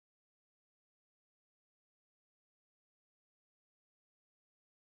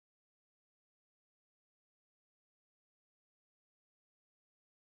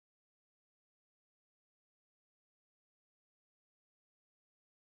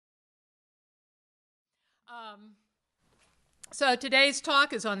So today's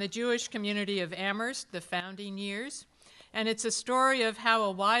talk is on the Jewish Community of Amherst, the founding years, and it's a story of how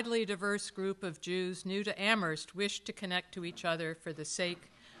a widely diverse group of Jews new to Amherst wished to connect to each other for the sake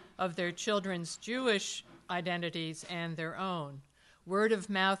of their children's Jewish identities and their own.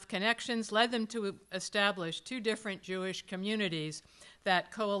 Word-of-mouth connections led them to establish two different Jewish communities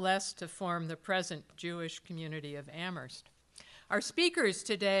that coalesced to form the present Jewish Community of Amherst. Our speakers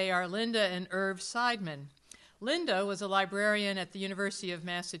today are Linda and Irv Seidman. Linda was a librarian at the University of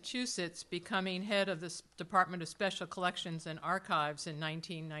Massachusetts, becoming head of the Department of Special Collections and Archives in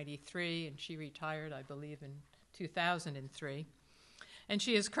 1993, and she retired, I believe, in 2003. And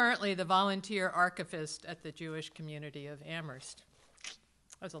she is currently the volunteer archivist at the Jewish Community of Amherst.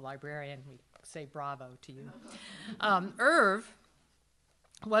 As a librarian, we say bravo to you. Irv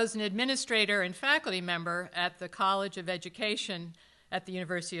was an administrator and faculty member at the College of Education at the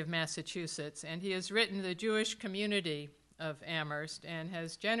University of Massachusetts, and he has written The Jewish Community of Amherst and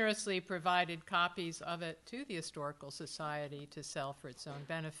has generously provided copies of it to the Historical Society to sell for its own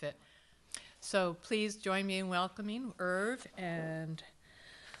benefit. So please join me in welcoming Irv and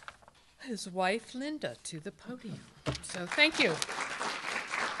his wife, Linda, to the podium. So thank you.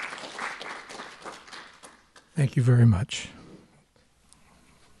 Thank you very much.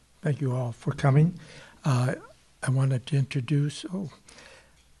 Thank you all for coming. I wanted to introduce,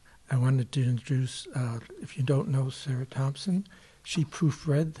 if you don't know Sarah Thompson, she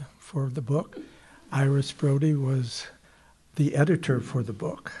proofread for the book. Iris Brody was the editor for the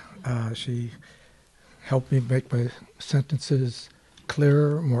book. She helped me make my sentences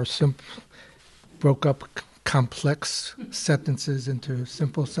clearer, more simple, broke up complex sentences into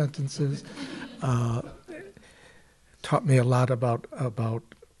simple sentences, taught me a lot about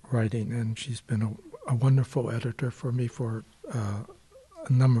writing, and she's been a wonderful editor for me for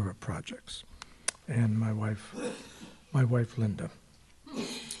a number of projects, and my wife Linda.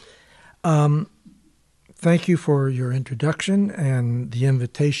 Thank you for your introduction and the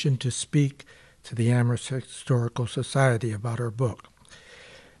invitation to speak to the Amherst Historical Society about our book,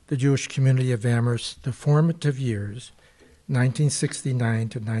 The Jewish Community of Amherst, The Formative Years, 1969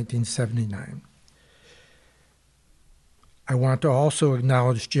 to 1979. I want to also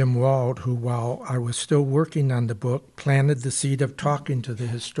acknowledge Jim Wald, who, while I was still working on the book, planted the seed of talking to the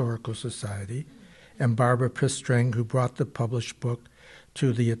Historical Society, and Barbara Pistrang, who brought the published book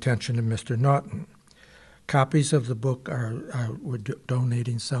to the attention of Mr. Naughton. Copies of the book we're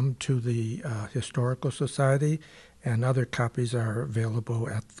donating some to the Historical Society, and other copies are available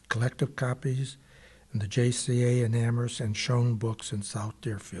at Collective Copies, and the JCA in Amherst, and Schoen Books in South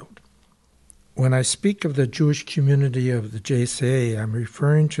Deerfield. When I speak of the Jewish community of the JCA, I'm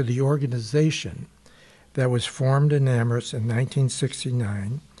referring to the organization that was formed in Amherst in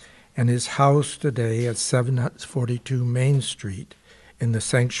 1969 and is housed today at 742 Main Street in the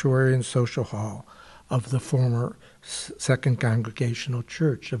Sanctuary and Social Hall of the former Second Congregational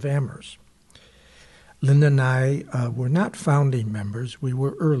Church of Amherst. Linda and I were not founding members, we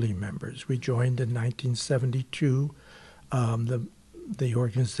were early members. We joined in 1972. The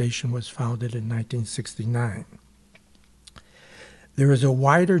organization was founded in 1969. There is a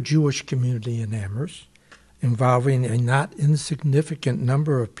wider Jewish community in Amherst involving a not insignificant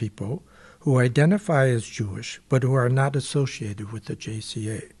number of people who identify as Jewish but who are not associated with the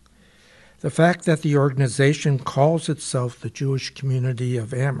JCA. The fact that the organization calls itself the Jewish Community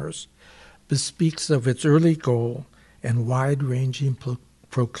of Amherst bespeaks of its early goal and wide-ranging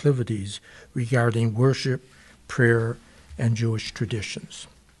proclivities regarding worship, prayer, and Jewish traditions.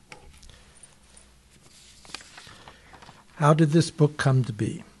 How did this book come to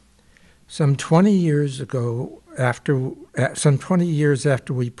be? Some 20 years after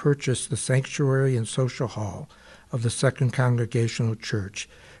we purchased the Sanctuary and Social Hall of the Second Congregational Church,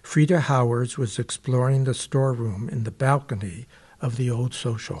 Frida Howards was exploring the storeroom in the balcony of the old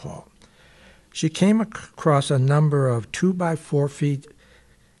social hall. She came across a number of 2-by-4 feet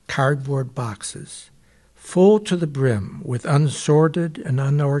cardboard boxes, full to the brim with unsorted and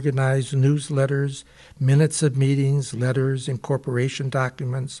unorganized newsletters, minutes of meetings, letters, incorporation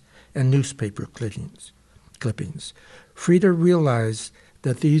documents, and newspaper clippings. Frida realized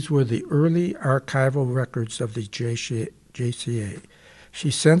that these were the early archival records of the JCA. She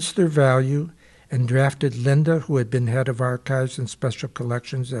sensed their value and drafted Linda, who had been head of archives and special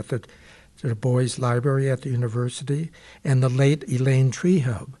collections at the Boys Library at the university, and the late Elaine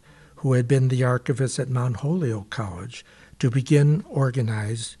Treehub, who had been the archivist at Mount Holyoke College, to begin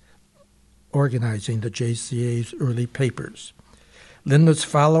organizing the JCA's early papers. Linda's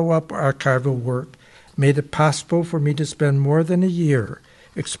follow-up archival work made it possible for me to spend more than a year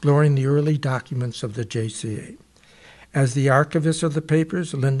exploring the early documents of the JCA. As the archivist of the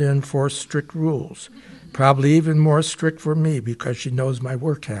papers, Linda enforced strict rules, probably even more strict for me because she knows my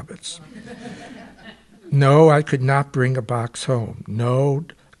work habits. No, I could not bring a box home. No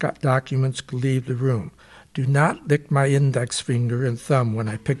documents could leave the room. Do not lick my index finger and thumb when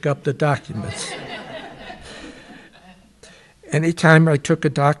I pick up the documents. Anytime I took a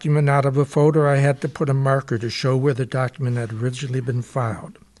document out of a folder, I had to put a marker to show where the document had originally been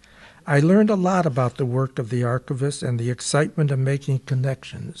filed. I learned a lot about the work of the archivist and the excitement of making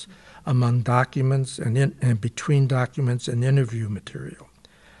connections among documents and between documents and interview material.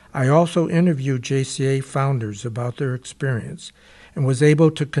 I also interviewed JCA founders about their experience and was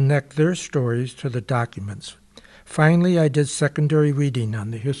able to connect their stories to the documents. Finally, I did secondary reading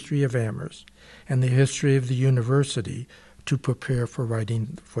on the history of Amherst and the history of the university to prepare for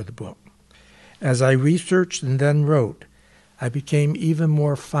writing for the book. As I researched and then wrote, I became even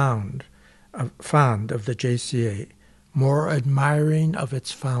more fond of the JCA, more admiring of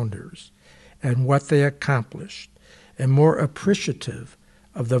its founders and what they accomplished, and more appreciative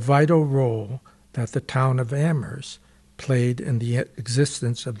of the vital role that the town of Amherst played in the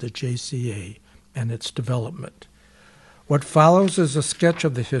existence of the JCA and its development. What follows is a sketch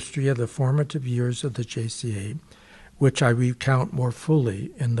of the history of the formative years of the JCA, which I recount more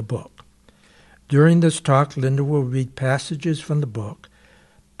fully in the book. During this talk, Linda will read passages from the book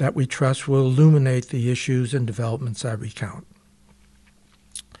that we trust will illuminate the issues and developments I recount.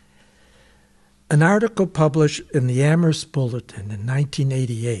 An article published in the Amherst Bulletin in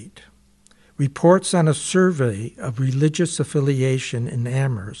 1988 reports on a survey of religious affiliation in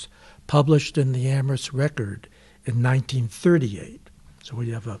Amherst published in the Amherst Record in 1938. So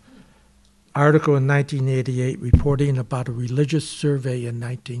we have an article in 1988 reporting about a religious survey in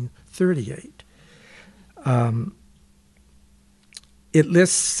 1938. It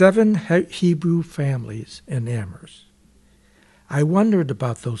lists 7 Hebrew families in Amherst. I wondered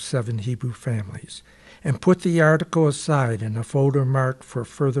about those 7 Hebrew families and put the article aside in a folder marked for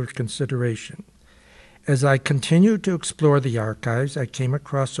further consideration. As I continued to explore the archives, I came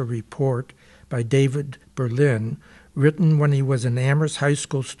across a report by David Berlin written when he was an Amherst High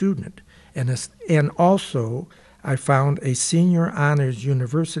School student, and also I found a senior honors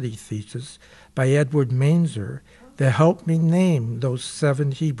university thesis by Edward Mainzer that helped me name those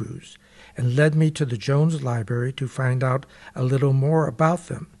 7 Hebrews and led me to the Jones Library to find out a little more about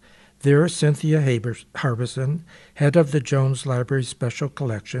them. There, Cynthia Harbison, head of the Jones Library Special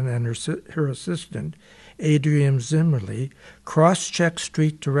Collection, and her assistant, Adrian Zimmerly, cross-checked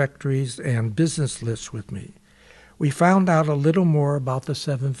street directories and business lists with me. We found out a little more about the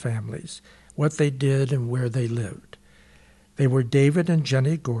 7 families, what they did and where they lived. They were David and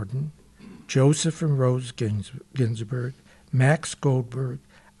Jenny Gordon, Joseph and Rose Ginsburg, Max Goldberg,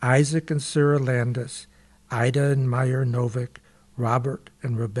 Isaac and Sarah Landis, Ida and Meyer Novick, Robert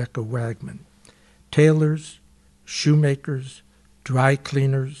and Rebecca Wagman, tailors, shoemakers, dry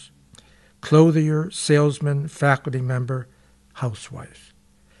cleaners, clothier, salesman, faculty member, housewife.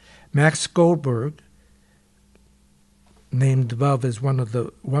 Max Goldberg, named above as one of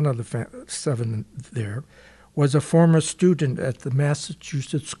the 7 there, was a former student at the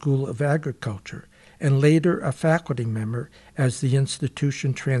Massachusetts School of Agriculture and later a faculty member as the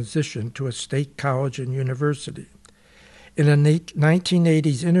institution transitioned to a state college and university. In a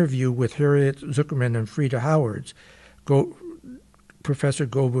 1980s interview with Harriet Zuckerman and Frida Howards, Professor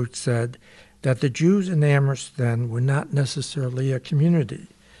Goldberg said that the Jews in Amherst then were not necessarily a community.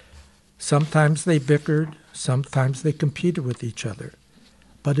 Sometimes they bickered, sometimes they competed with each other,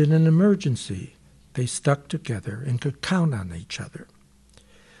 but in an emergency, they stuck together and could count on each other.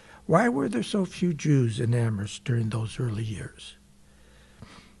 Why were there so few Jews in Amherst during those early years?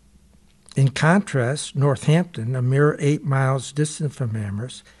 In contrast, Northampton, a mere 8 miles distant from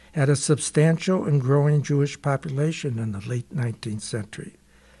Amherst, had a substantial and growing Jewish population in the late 19th century.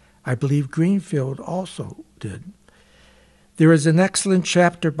 I believe Greenfield also did. There is an excellent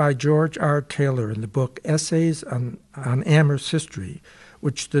chapter by George R. Taylor in the book Essays on Amherst History,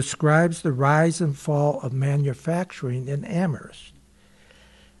 which describes the rise and fall of manufacturing in Amherst.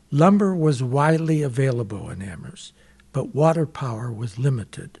 Lumber was widely available in Amherst, but water power was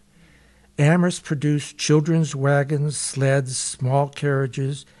limited. Amherst produced children's wagons, sleds, small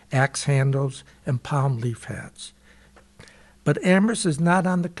carriages, axe handles, and palm leaf hats. But Amherst is not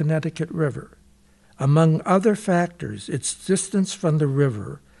on the Connecticut River. Among other factors, its distance from the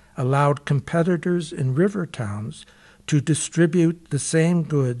river allowed competitors in river towns to distribute the same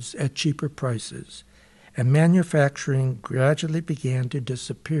goods at cheaper prices, and manufacturing gradually began to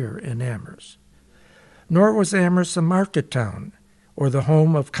disappear in Amherst. Nor was Amherst a market town or the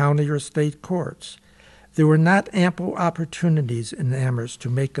home of county or state courts. There were not ample opportunities in Amherst to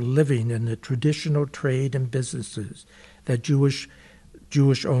make a living in the traditional trade and businesses that Jewish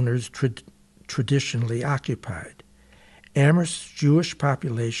owners traditionally occupied. Amherst's Jewish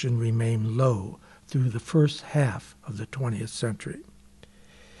population remained low through the first half of the 20th century.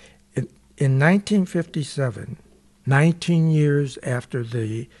 In 1957, 19 years after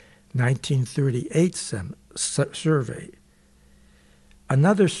the 1938 survey,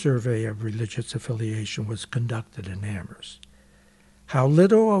 another survey of religious affiliation was conducted in Amherst. How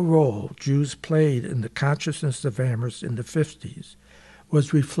little a role Jews played in the consciousness of Amherst in the 50s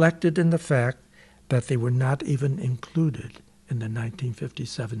was reflected in the fact that they were not even included in the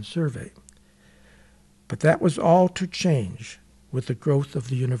 1957 survey. But that was all to change with the growth of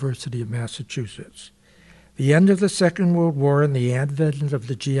the University of Massachusetts. The end of the Second World War and the advent of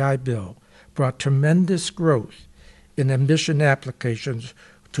the GI Bill brought tremendous growth in admission applications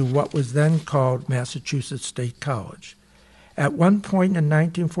to what was then called Massachusetts State College. At one point in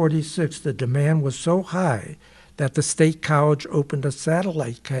 1946, the demand was so high that the State College opened a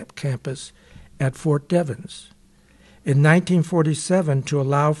satellite campus at Fort Devens. In 1947, to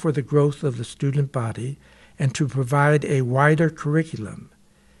allow for the growth of the student body and to provide a wider curriculum,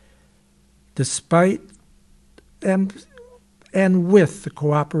 despite and with the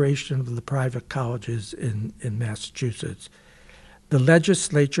cooperation of the private colleges in Massachusetts, the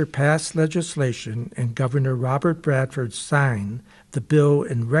legislature passed legislation and Governor Robert Bradford signed the bill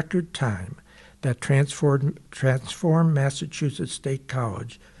in record time that transformed Massachusetts State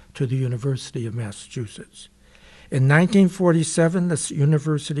College to the University of Massachusetts. In 1947, the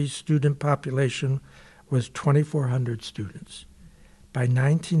university's student population was 2,400 students. By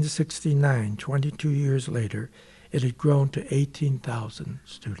 1969, 22 years later, it had grown to 18,000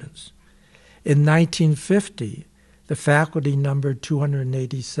 students. In 1950, the faculty numbered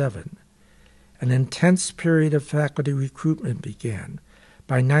 287. An intense period of faculty recruitment began.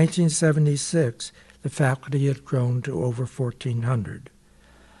 By 1976, the faculty had grown to over 1,400.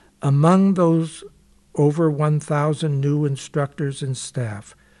 Among those over 1,000 new instructors and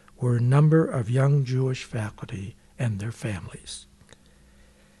staff were a number of young Jewish faculty and their families.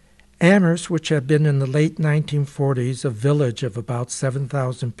 Amherst, which had been in the late 1940s a village of about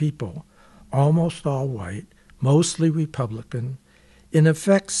 7,000 people, almost all white, mostly Republican, in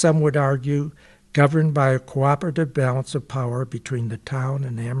effect, some would argue, governed by a cooperative balance of power between the town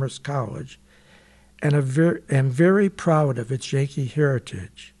and Amherst College, and very proud of its Yankee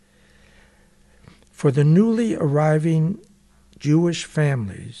heritage. For the newly arriving Jewish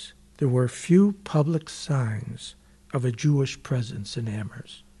families, there were few public signs of a Jewish presence in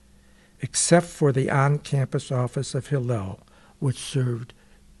Amherst, except for the on-campus office of Hillel, which served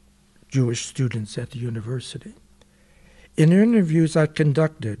Jewish students at the university. In interviews I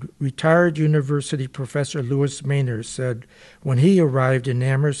conducted, retired university professor Louis Maynard said when he arrived in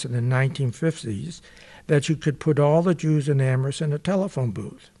Amherst in the 1950s that you could put all the Jews in Amherst in a telephone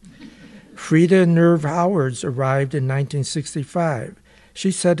booth. Frida and Nerve Howards arrived in 1965.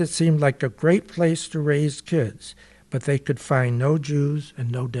 She said it seemed like a great place to raise kids, but they could find no Jews and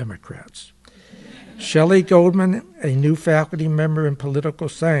no Democrats. Shelley Goldman, a new faculty member in political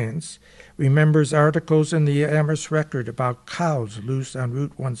science, remembers articles in the Amherst Record about cows loose on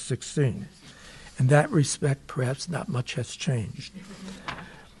Route 116. In that respect, perhaps not much has changed.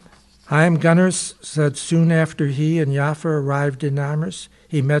 Chaim Gunners said soon after he and Yaffa arrived in Amherst,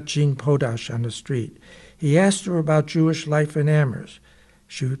 he met Jean Podash on the street. He asked her about Jewish life in Amherst.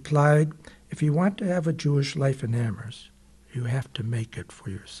 She replied, "If you want to have a Jewish life in Amherst, you have to make it for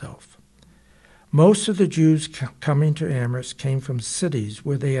yourself." Most of the Jews coming to Amherst came from cities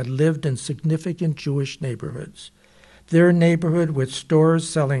where they had lived in significant Jewish neighborhoods. Their neighborhood with stores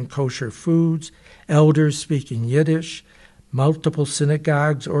selling kosher foods, elders speaking Yiddish, multiple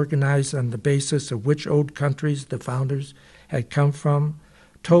synagogues organized on the basis of which old countries the founders had come from,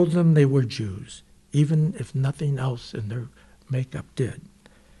 told them they were Jews, even if nothing else in their makeup did.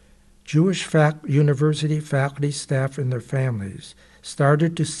 Jewish university faculty, staff, and their families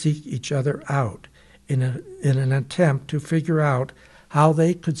started to seek each other out in an attempt to figure out how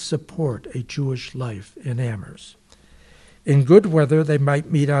they could support a Jewish life in Amherst. In good weather, they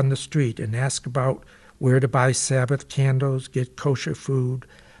might meet on the street and ask about where to buy Sabbath candles, get kosher food,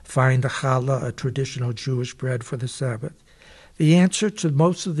 find a challah, a traditional Jewish bread for the Sabbath. The answer to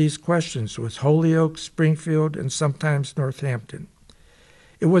most of these questions was Holyoke, Springfield, and sometimes Northampton.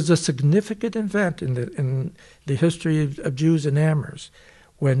 It was a significant event in the history of Jews in Amherst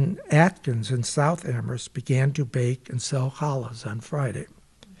when Atkins in South Amherst began to bake and sell challahs on Friday.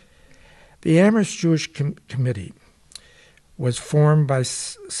 The Amherst Jewish Committee was formed by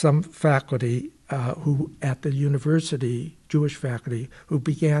some faculty who at the university, Jewish faculty, who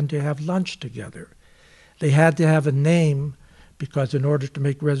began to have lunch together. They had to have a name because in order to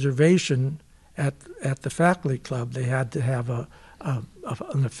make reservation at the faculty club, they had to have an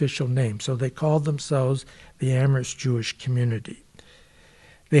official name. So they called themselves the Amherst Jewish Community.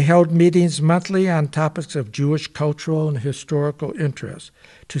 They held meetings monthly on topics of Jewish cultural and historical interest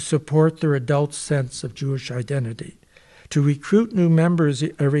to support their adult sense of Jewish identity. To recruit new members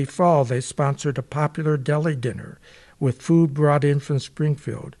every fall, they sponsored a popular deli dinner with food brought in from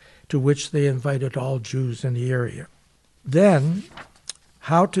Springfield, to which they invited all Jews in the area. Then,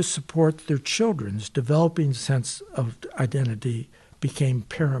 how to support their children's developing sense of identity became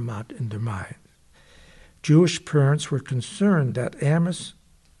paramount in their mind. Jewish parents were concerned that Amherst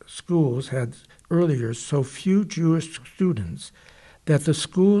schools had earlier so few Jewish students that the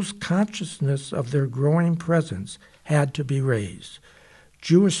school's consciousness of their growing presence had to be raised.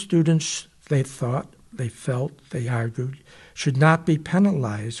 Jewish students, they thought, they felt, they argued, should not be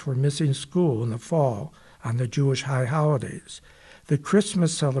penalized for missing school in the fall on the Jewish high holidays. The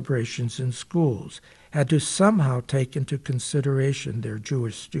Christmas celebrations in schools had to somehow take into consideration their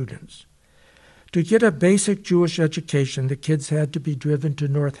Jewish students. To get a basic Jewish education, the kids had to be driven to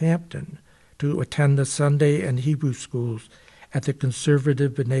Northampton to attend the Sunday and Hebrew schools at the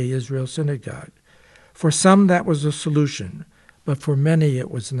conservative B'nai Israel synagogue. For some, that was a solution, but for many it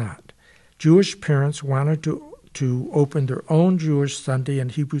was not. Jewish parents wanted to open their own Jewish Sunday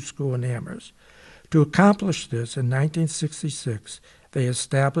and Hebrew school in Amherst. To accomplish this, in 1966, they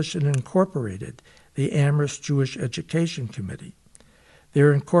established and incorporated the Amherst Jewish Education Committee.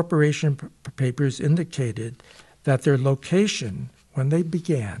 Their incorporation papers indicated that their location, when they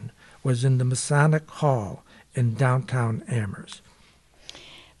began, was in the Masonic Hall in downtown Amherst.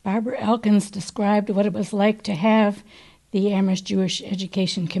 Barbara Elkins described what it was like to have the Amherst Jewish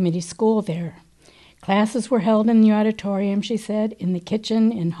Education Committee school there. Classes were held in the auditorium, she said, in the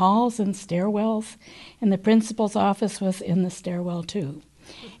kitchen, in halls and stairwells, and the principal's office was in the stairwell too.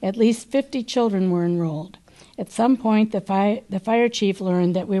 At least 50 children were enrolled. At some point, the fire chief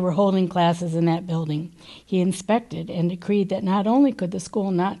learned that we were holding classes in that building. He inspected and decreed that not only could the school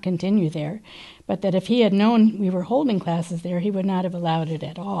not continue there, but that if he had known we were holding classes there, he would not have allowed it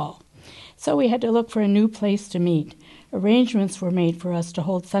at all. So we had to look for a new place to meet. Arrangements were made for us to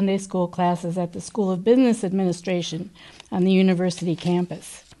hold Sunday school classes at the School of Business Administration on the university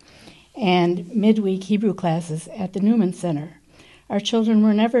campus, and midweek Hebrew classes at the Newman Center. Our children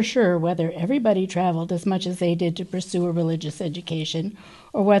were never sure whether everybody traveled as much as they did to pursue a religious education,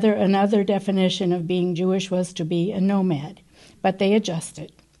 or whether another definition of being Jewish was to be a nomad, but they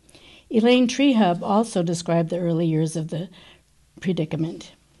adjusted. Elaine Treehub also described the early years of the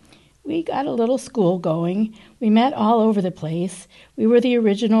predicament. We got a little school going. We met all over the place. We were the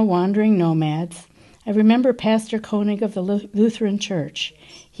original wandering nomads. I remember Pastor Koenig of the Lutheran Church.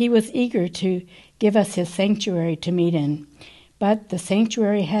 He was eager to give us his sanctuary to meet in. But the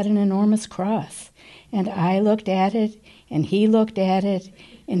sanctuary had an enormous cross, and I looked at it, and he looked at it,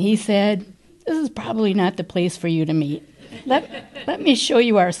 and he said, "This is probably not the place for you to meet. Let me show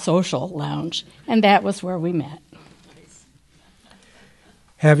you our social lounge." And that was where we met.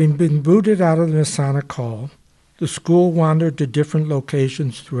 Having been booted out of the Masonic Hall, the school wandered to different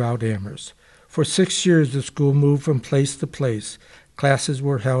locations throughout Amherst. For 6 years, the school moved from place to place. Classes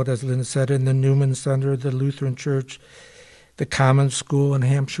were held, as Lynn said, in the Newman Center, the Lutheran Church, the Common School, and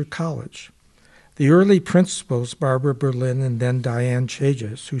Hampshire College. The early principals, Barbara Berlin and then Diane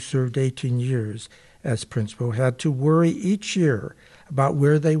Chagas, who served 18 years as principal, had to worry each year about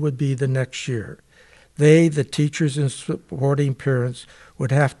where they would be the next year. They, the teachers and supporting parents,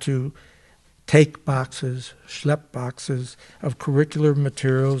 would have to take boxes, schlep boxes of curricular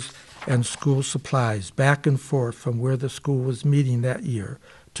materials and school supplies back and forth from where the school was meeting that year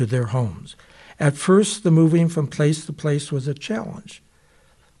to their homes. At first, the moving from place to place was a challenge.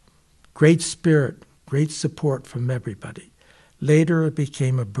 Great spirit, great support from everybody. Later, it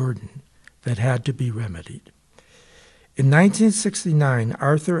became a burden that had to be remedied. In 1969,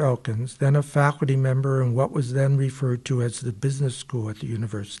 Arthur Elkins, then a faculty member in what was then referred to as the business school at the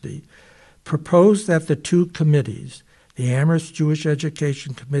university, proposed that the two committees, the Amherst Jewish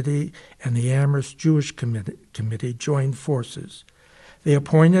Education Committee and the Amherst Jewish Committee, join forces. They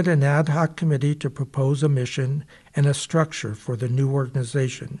appointed an ad hoc committee to propose a mission and a structure for the new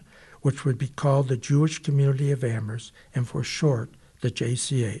organization, which would be called the Jewish Community of Amherst, and for short, the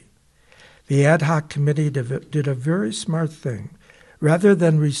JCA. The ad hoc committee did a very smart thing. Rather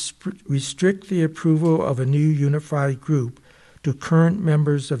than restrict the approval of a new unified group to current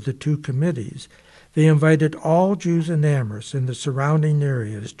members of the two committees, They invited all Jews in Amherst and the surrounding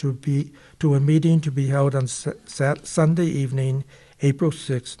areas to a meeting to be held on Sunday evening, April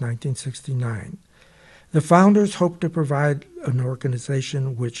 6, 1969. The founders hoped to provide an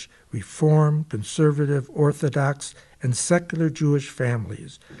organization which Reform, Conservative, Orthodox, and secular Jewish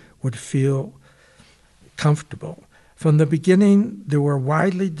families would feel comfortable. From the beginning, there were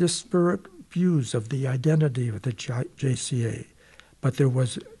widely disparate views of the identity of the JCA, but there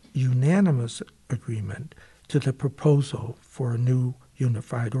was unanimous agreement to the proposal for a new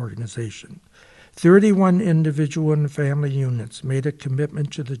unified organization. 31 individual and family units made a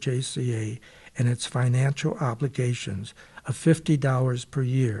commitment to the JCA and its financial obligations of $50 per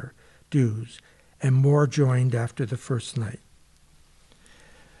year dues, and more joined after the first night.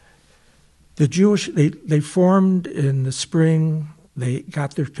 They formed in the spring. They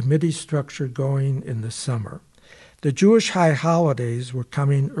got their committee structure going in the summer. The Jewish high holidays were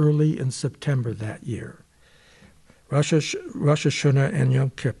coming early in September that year, Rosh Hashanah and Yom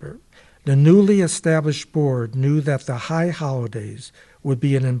Kippur. The newly established board knew that the high holidays would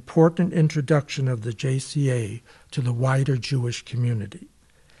be an important introduction of the JCA to the wider Jewish community.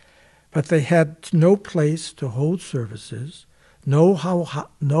 But they had no place to hold services, no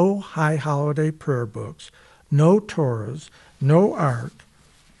high holiday prayer books, no Torahs, no Ark,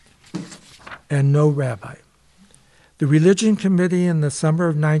 and no rabbi. The Religion Committee in the summer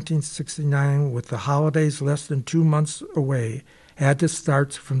of 1969, with the holidays less than 2 months away, had to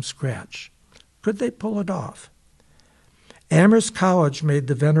start from scratch. Could they pull it off? Amherst College made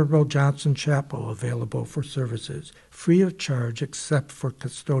the Venerable Johnson Chapel available for services, free of charge except for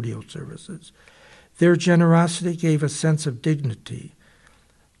custodial services. Their generosity gave a sense of dignity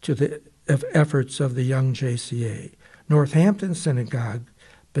to the efforts of the young JCA. Northampton Synagogue,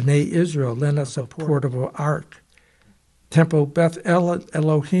 B'nai Israel, lent us a portable ark. Temple Beth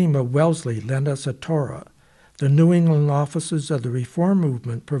Elohim of Wellesley lent us a Torah. The New England offices of the Reform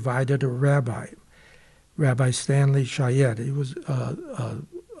movement provided a rabbi, Rabbi Stanley Chayet. He was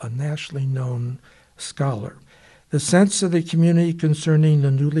a nationally known scholar. The sense of the community concerning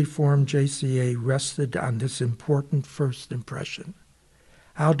the newly formed JCA rested on this important first impression.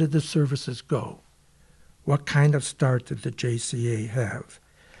 How did the services go? What kind of start did the JCA have?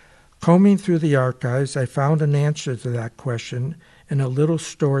 Combing through the archives, I found an answer to that question in a little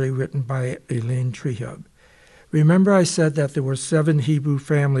story written by Elaine Trehub. Remember I said that there were 7 Hebrew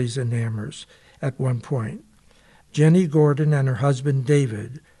families in Amherst at one point. Jenny Gordon and her husband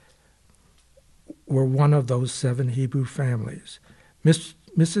David were one of those 7 Hebrew families.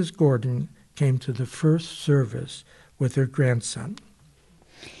 Mrs. Gordon came to the first service with her grandson.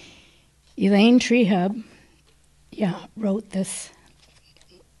 Elaine Trehub, wrote this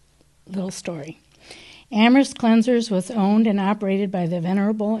little story. Amherst Cleansers was owned and operated by the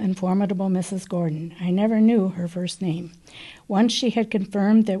venerable and formidable Mrs. Gordon. I never knew her first name. Once she had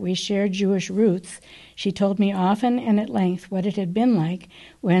confirmed that we shared Jewish roots, she told me often and at length what it had been like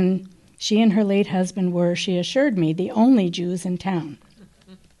when she and her late husband were, she assured me, the only Jews in town.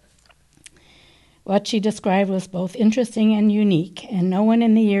 What she described was both interesting and unique, and no one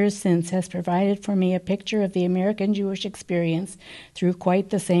in the years since has provided for me a picture of the American Jewish experience through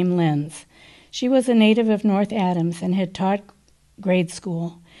quite the same lens. She was a native of North Adams and had taught grade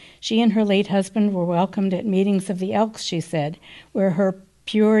school. She and her late husband were welcomed at meetings of the Elks, she said, where her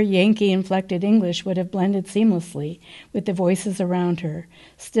pure Yankee-inflected English would have blended seamlessly with the voices around her.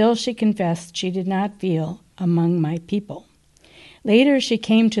 Still, she confessed she did not feel among my people. Later, she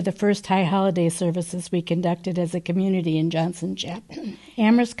came to the first high holiday services we conducted as a community in Johnson Chapel.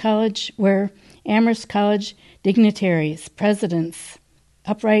 Amherst College, where Amherst College dignitaries, presidents,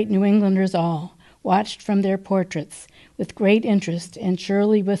 upright New Englanders all, watched from their portraits with great interest and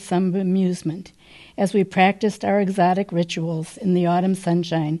surely with some amusement as we practiced our exotic rituals in the autumn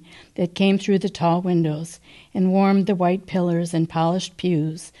sunshine that came through the tall windows and warmed the white pillars and polished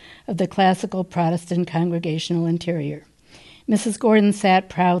pews of the classical Protestant congregational interior. Mrs. Gordon sat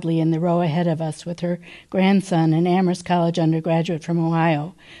proudly in the row ahead of us with her grandson, an Amherst College undergraduate from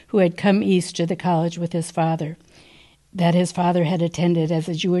Ohio, who had come east to the college with his father, that his father had attended as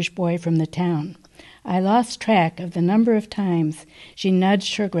a Jewish boy from the town. I lost track of the number of times she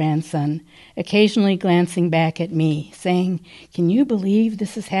nudged her grandson, occasionally glancing back at me, saying, "Can you believe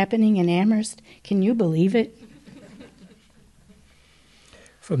this is happening in Amherst? Can you believe it?"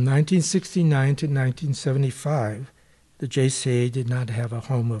 From 1969 to 1975, the JCA did not have a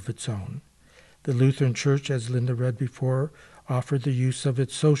home of its own. The Lutheran Church, as Linda read before, offered the use of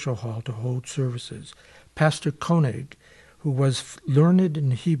its social hall to hold services. Pastor Koenig, who was learned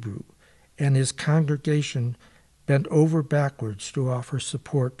in Hebrew, and his congregation bent over backwards to offer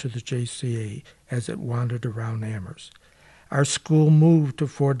support to the JCA as it wandered around Amherst. Our school moved to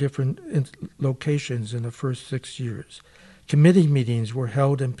 4 different locations in the first 6 years. Committee meetings were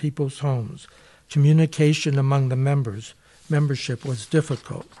held in people's homes. Communication among the membership was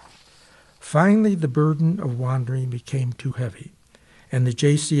difficult. Finally, the burden of wandering became too heavy, and the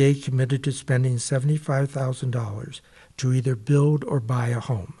JCA committed to spending $75,000 to either build or buy a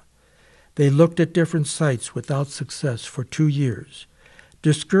home. They looked at different sites without success for 2 years.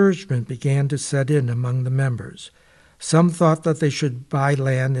 Discouragement began to set in among the members. Some thought that they should buy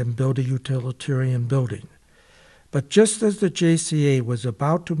land and build a utilitarian building. But just as the JCA was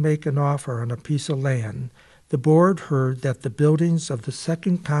about to make an offer on a piece of land, the board heard that the buildings of the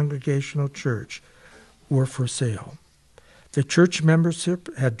Second Congregational Church were for sale. The church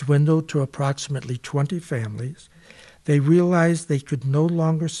membership had dwindled to approximately 20 families. They realized they could no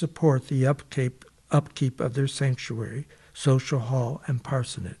longer support the upkeep of their sanctuary, social hall, and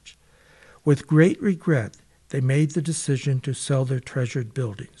parsonage. With great regret, they made the decision to sell their treasured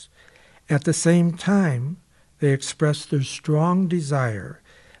buildings. At the same time, they expressed their strong desire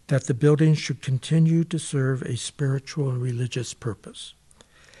that the buildings should continue to serve a spiritual and religious purpose.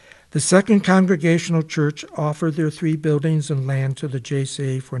 The Second Congregational Church offered their 3 buildings and land to the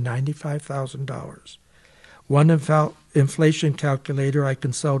JCA for $95,000. One inflation calculator I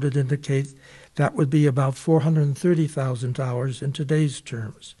consulted indicates that would be about $430,000 in today's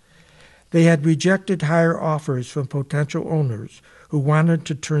terms. They had rejected higher offers from potential owners who wanted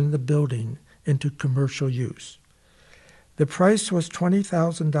to turn the building into commercial use. The price was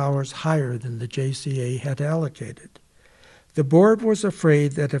 $20,000 higher than the JCA had allocated. The board was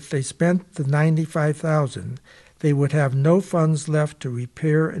afraid that if they spent the $95,000, they would have no funds left to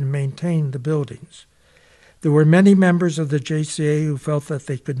repair and maintain the buildings. There were many members of the JCA who felt that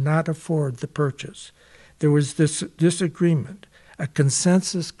they could not afford the purchase. There was this disagreement. A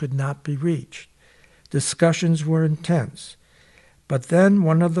consensus could not be reached. Discussions were intense. But then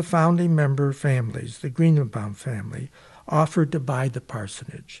one of the founding member families, the Greenbaum family, offered to buy the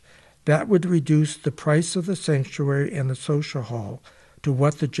parsonage. That would reduce the price of the sanctuary and the social hall to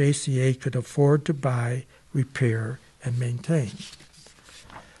what the JCA could afford to buy, repair, and maintain.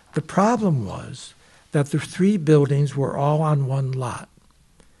 The problem was that the 3 buildings were all on one lot,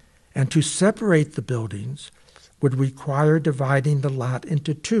 and to separate the buildings would require dividing the lot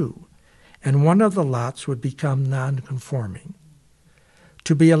into 2, and one of the lots would become non-conforming.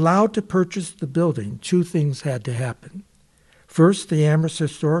 To be allowed to purchase the building, 2 things had to happen. First, the Amherst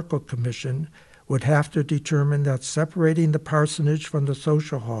Historical Commission would have to determine that separating the parsonage from the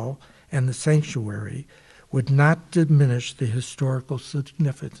social hall and the sanctuary would not diminish the historical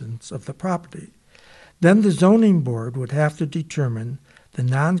significance of the property. Then the zoning board would have to determine the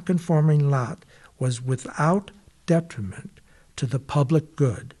non-conforming lot was without detriment to the public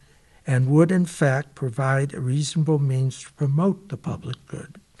good and would in fact provide a reasonable means to promote the public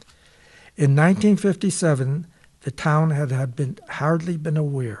good. In 1957, the town had hardly been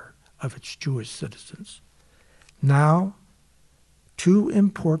aware of its Jewish citizens. Now, 2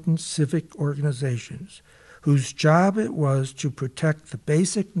 important civic organizations whose job it was to protect the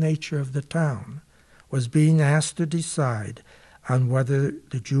basic nature of the town was being asked to decide on whether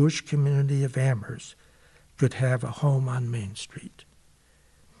the Jewish Community of Amherst could have a home on Main Street.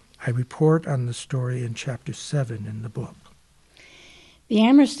 I report on the story in Chapter 7 in the book. The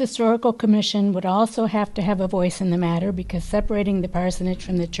Amherst Historical Commission would also have to have a voice in the matter because separating the parsonage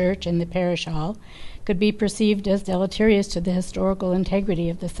from the church and the parish hall could be perceived as deleterious to the historical integrity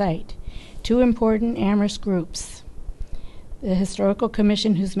of the site. 2 important Amherst groups, the Historical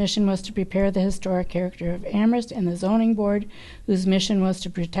Commission, whose mission was to prepare the historic character of Amherst, and the Zoning Board, whose mission was to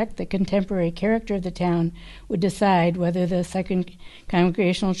protect the contemporary character of the town, would decide whether the Second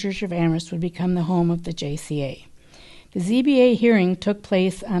Congregational Church of Amherst would become the home of the JCA. The ZBA hearing took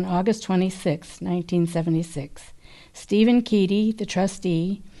place on August 26, 1976. Stephen Keady, the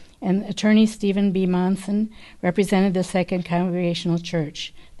trustee, and attorney Stephen B. Monson represented the Second Congregational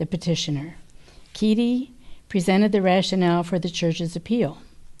Church, the petitioner. Keady presented the rationale for the church's appeal.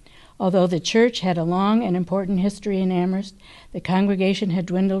 Although the church had a long and important history in Amherst, the congregation had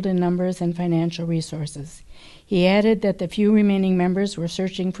dwindled in numbers and financial resources. He added that the few remaining members were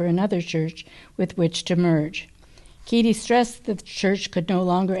searching for another church with which to merge. Keady stressed that the church could no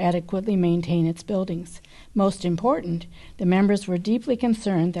longer adequately maintain its buildings. Most important, the members were deeply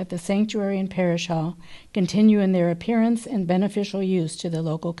concerned that the sanctuary and parish hall continue in their appearance and beneficial use to the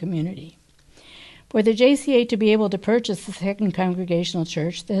local community. For the JCA to be able to purchase the Second Congregational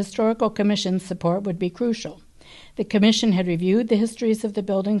Church, the Historical Commission's support would be crucial. The commission had reviewed the histories of the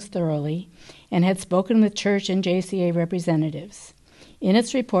buildings thoroughly and had spoken with church and JCA representatives. In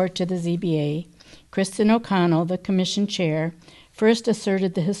its report to the ZBA, Kristen O'Connell, the commission chair, first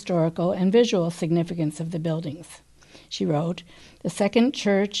asserted the historical and visual significance of the buildings. She wrote, "The second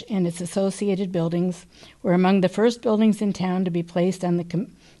church and its associated buildings were among the first buildings in town to be placed on the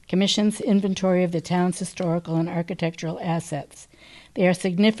Commission's inventory of the town's historical and architectural assets. They are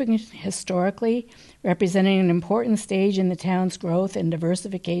significant historically, representing an important stage in the town's growth and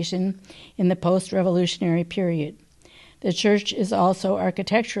diversification in the post-revolutionary period. The church is also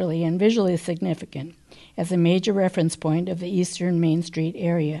architecturally and visually significant as a major reference point of the eastern Main Street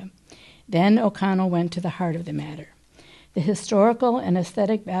area." Then O'Connell went to the heart of the matter. "The historical and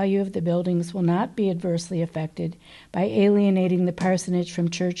aesthetic value of the buildings will not be adversely affected by alienating the parsonage from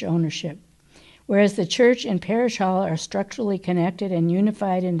church ownership. Whereas the church and parish hall are structurally connected and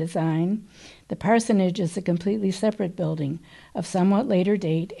unified in design, the parsonage is a completely separate building of somewhat later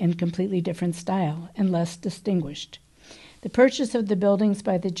date and completely different style and less distinguished. The purchase of the buildings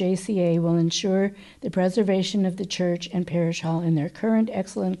by the JCA will ensure the preservation of the church and parish hall in their current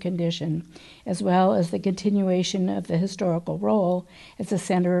excellent condition, as well as the continuation of the historical role as a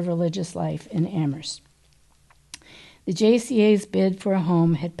center of religious life in Amherst." The JCA's bid for a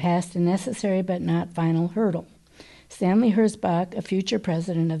home had passed a necessary but not final hurdle. Stanley Herzbach, a future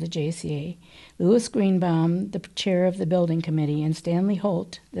president of the JCA, Louis Greenbaum, the chair of the building committee, and Stanley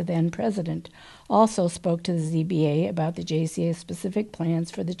Holt, the then president, also spoke to the ZBA about the JCA's specific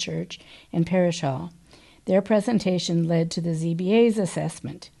plans for the church and parish hall. Their presentation led to the ZBA's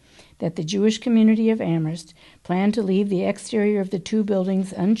assessment that the Jewish Community of Amherst planned to leave the exterior of the two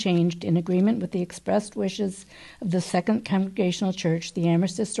buildings unchanged in agreement with the expressed wishes of the Second Congregational Church, the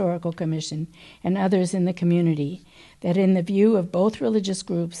Amherst Historical Commission, and others in the community, that in the view of both religious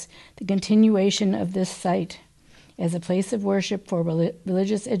groups, the continuation of this site as a place of worship for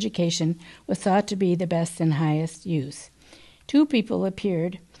religious education was thought to be the best and highest use. Two people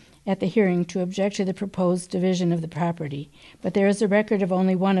appeared at the hearing to object to the proposed division of the property, but there is a record of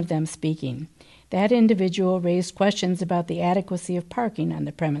only one of them speaking. That individual raised questions about the adequacy of parking on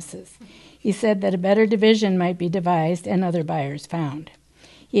the premises. He said that a better division might be devised and other buyers found.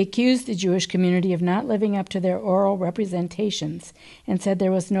 He accused the Jewish community of not living up to their oral representations and said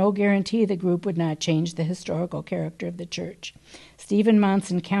there was no guarantee the group would not change the historical character of the church. Stephen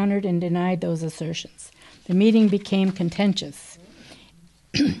Monson countered and denied those assertions. The meeting became contentious.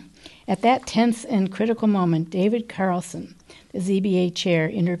 At that tense and critical moment, David Carlson, the ZBA chair,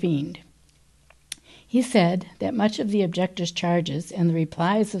 intervened. He said that much of the objectors' charges and the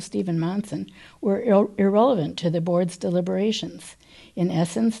replies of Stephen Monson were irrelevant to the board's deliberations. In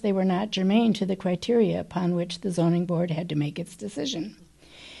essence, they were not germane to the criteria upon which the zoning board had to make its decision.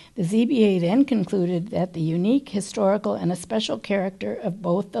 The ZBA then concluded that the unique historical and a special character of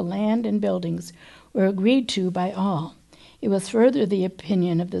both the land and buildings were agreed to by all. It was further the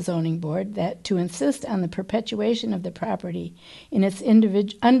opinion of the zoning board that to insist on the perpetuation of the property in its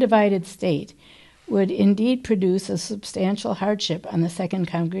undivided state would indeed produce a substantial hardship on the Second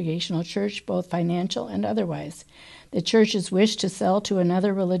Congregational Church, both financial and otherwise. The church's wish to sell to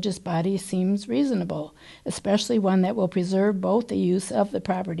another religious body seems reasonable, especially one that will preserve both the use of the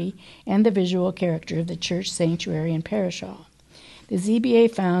property and the visual character of the church sanctuary and parish hall. The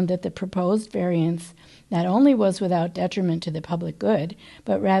ZBA found that the proposed variance not only was without detriment to the public good,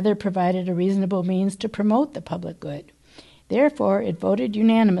 but rather provided a reasonable means to promote the public good. Therefore, it voted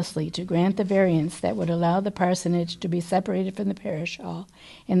unanimously to grant the variance that would allow the parsonage to be separated from the parish hall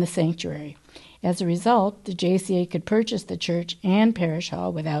and the sanctuary. As a result, the JCA could purchase the church and parish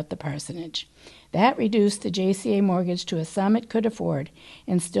hall without the parsonage. That reduced the JCA mortgage to a sum it could afford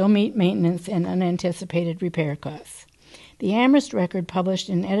and still meet maintenance and unanticipated repair costs. The Amherst Record published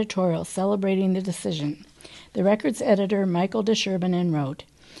an editorial celebrating the decision. The Record's editor, Michael DeSherbanen, wrote,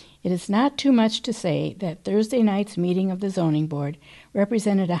 "It is not too much to say that Thursday night's meeting of the zoning board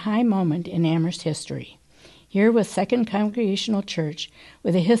represented a high moment in Amherst history. Here was Second Congregational Church,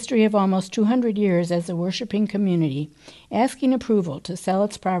 with a history of almost 200 years as a worshiping community, asking approval to sell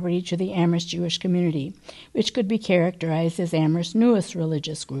its property to the Amherst Jewish community, which could be characterized as Amherst's newest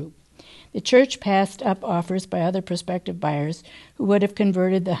religious group. The church passed up offers by other prospective buyers who would have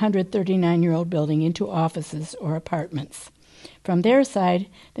converted the 139-year-old building into offices or apartments. From their side,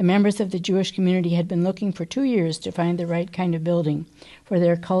 the members of the Jewish community had been looking for 2 years to find the right kind of building for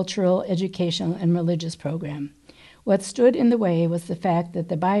their cultural, educational, and religious program. What stood in the way was the fact that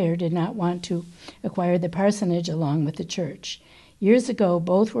the buyer did not want to acquire the parsonage along with the church. Years ago,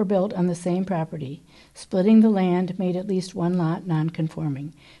 both were built on the same property. Splitting the land made at least one lot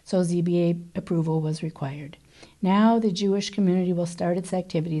non-conforming, so ZBA approval was required. Now the Jewish community will start its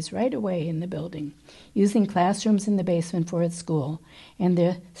activities right away in the building, using classrooms in the basement for its school and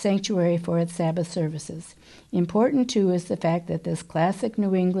the sanctuary for its Sabbath services. Important, too, is the fact that this classic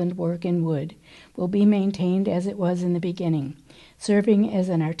New England work in wood will be maintained as it was in the beginning, serving as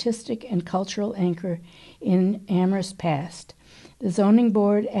an artistic and cultural anchor in Amherst's past. The zoning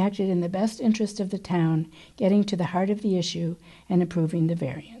board acted in the best interest of the town, getting to the heart of the issue and approving the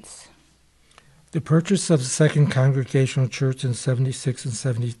variance. The purchase of the Second Congregational Church in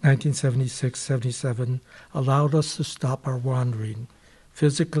 1976-77 allowed us to stop our wandering,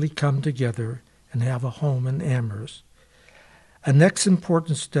 physically come together, and have a home in Amherst. A next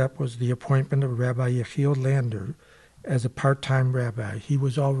important step was the appointment of Rabbi Yechiel Lander as a part-time rabbi. He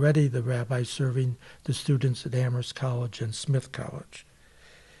was already the rabbi serving the students at Amherst College and Smith College.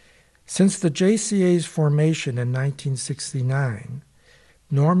 Since the JCA's formation in 1969,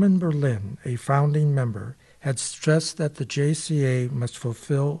 Norman Berlin, a founding member, had stressed that the JCA must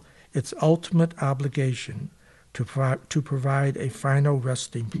fulfill its ultimate obligation to provide a final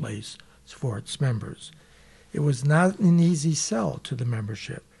resting place for its members. It was not an easy sell to the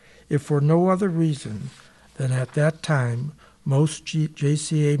membership, if for no other reason than at that time most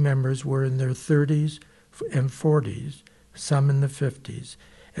JCA members were in their 30s and 40s, some in the 50s,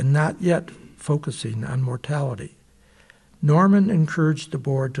 and not yet focusing on mortality. Norman encouraged the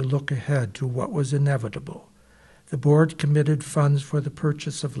board to look ahead to what was inevitable. The board committed funds for the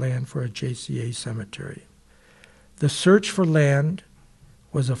purchase of land for a JCA cemetery. The search for land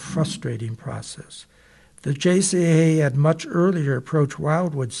was a frustrating process. The JCA had much earlier approached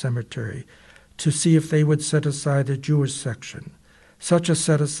Wildwood Cemetery to see if they would set aside a Jewish section. Such a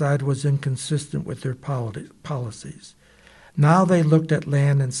set-aside was inconsistent with their policies. Now they looked at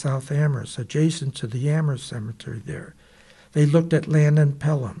land in South Amherst, adjacent to the Amherst Cemetery there. They looked at land in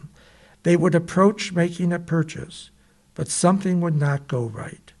Pelham. They would approach making a purchase, but something would not go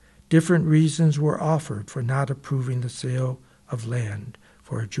right. Different reasons were offered for not approving the sale of land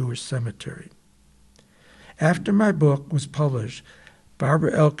for a Jewish cemetery. After my book was published,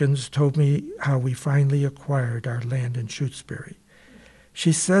 Barbara Elkins told me how we finally acquired our land in Shutesbury.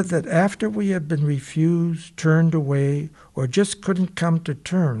 She said that after we had been refused, turned away, or just couldn't come to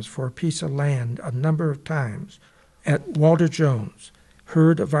terms for a piece of land a number of times, Walter Jones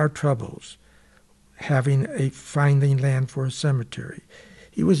heard of our troubles finding land for a cemetery.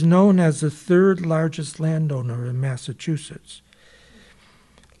 He was known as the third largest landowner in Massachusetts.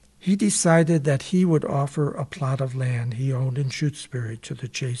 He decided that he would offer a plot of land he owned in Shutesbury to the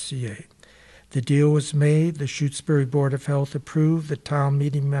JCA. The deal was made. The Shutesbury Board of Health approved. The town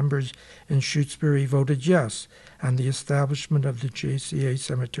meeting members in Shutesbury voted yes on the establishment of the JCA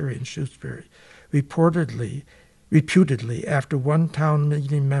cemetery in Shutesbury. Reputedly, after one town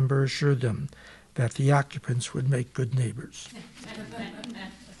meeting member assured them that the occupants would make good neighbors.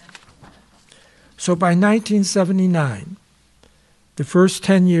 So by 1979, the first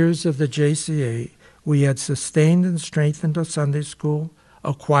 10 years of the JCA, we had sustained and strengthened a Sunday school,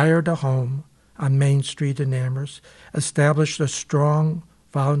 acquired a home on Main Street in Amherst, established a strong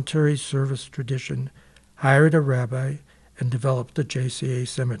voluntary service tradition, hired a rabbi, and developed the JCA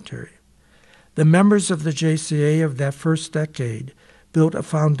cemetery. The members of the JCA of that first decade built a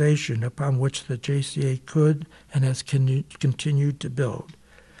foundation upon which the JCA could and has continued to build.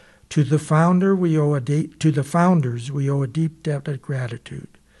 To the founders, we owe a deep debt of gratitude.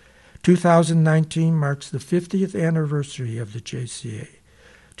 2019 marks the 50th anniversary of the JCA.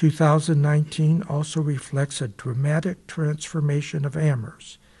 2019 also reflects a dramatic transformation of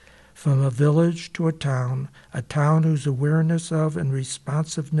Amherst, from a village to a town whose awareness of and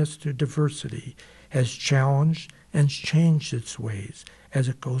responsiveness to diversity has challenged and changed its ways as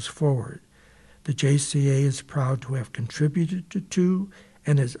it goes forward. The JCA is proud to have contributed to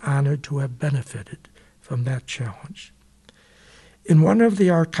and is honored to have benefited from that challenge. In one of the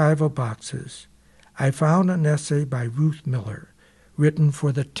archival boxes, I found an essay by Ruth Miller, written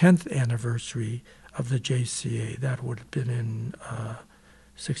for the 10th anniversary of the JCA. That would have been in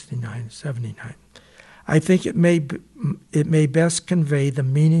 69, 79. I think it may best convey the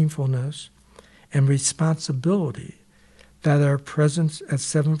meaningfulness and responsibility that our presence at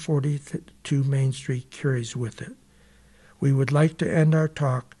 742 Main Street carries with it. We would like to end our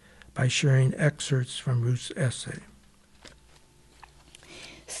talk by sharing excerpts from Ruth's essay.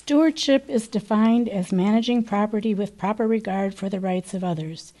 Stewardship is defined as managing property with proper regard for the rights of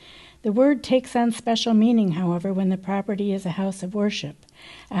others. The word takes on special meaning, however, when the property is a house of worship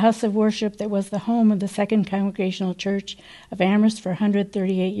that was the home of the Second Congregational Church of Amherst for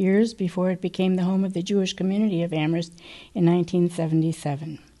 138 years before it became the home of the Jewish Community of Amherst in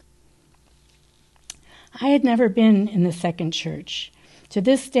 1977. I had never been in the second church. To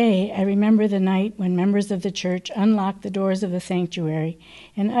this day, I remember the night when members of the church unlocked the doors of the sanctuary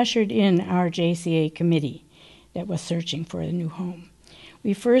and ushered in our JCA committee that was searching for a new home.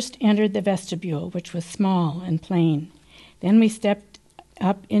 We first entered the vestibule, which was small and plain. Then we stepped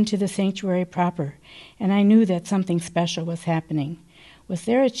up into the sanctuary proper, and I knew that something special was happening. Was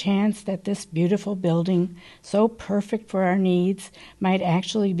there a chance that this beautiful building, so perfect for our needs, might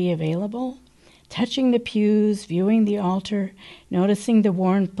actually be available? Touching the pews, viewing the altar, noticing the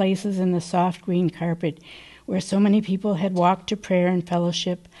worn places in the soft green carpet where so many people had walked to prayer and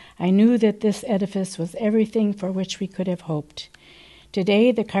fellowship, I knew that this edifice was everything for which we could have hoped.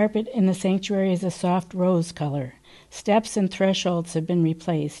 Today, the carpet in the sanctuary is a soft rose color. Steps and thresholds have been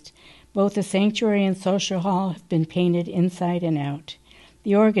replaced. Both the sanctuary and social hall have been painted inside and out.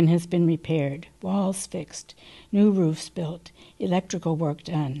 The organ has been repaired, walls fixed, new roofs built, electrical work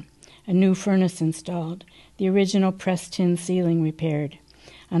done, a new furnace installed, the original pressed tin ceiling repaired.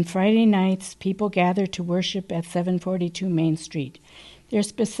 On Friday nights, people gather to worship at 742 Main Street. Their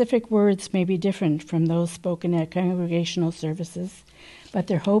specific words may be different from those spoken at congregational services, but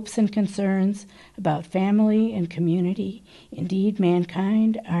their hopes and concerns about family and community, indeed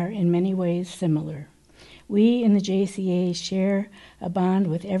mankind, are in many ways similar. We in the JCA share a bond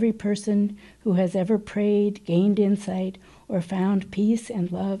with every person who has ever prayed, gained insight, or found peace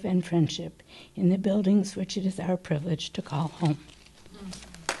and love and friendship in the buildings which it is our privilege to call home.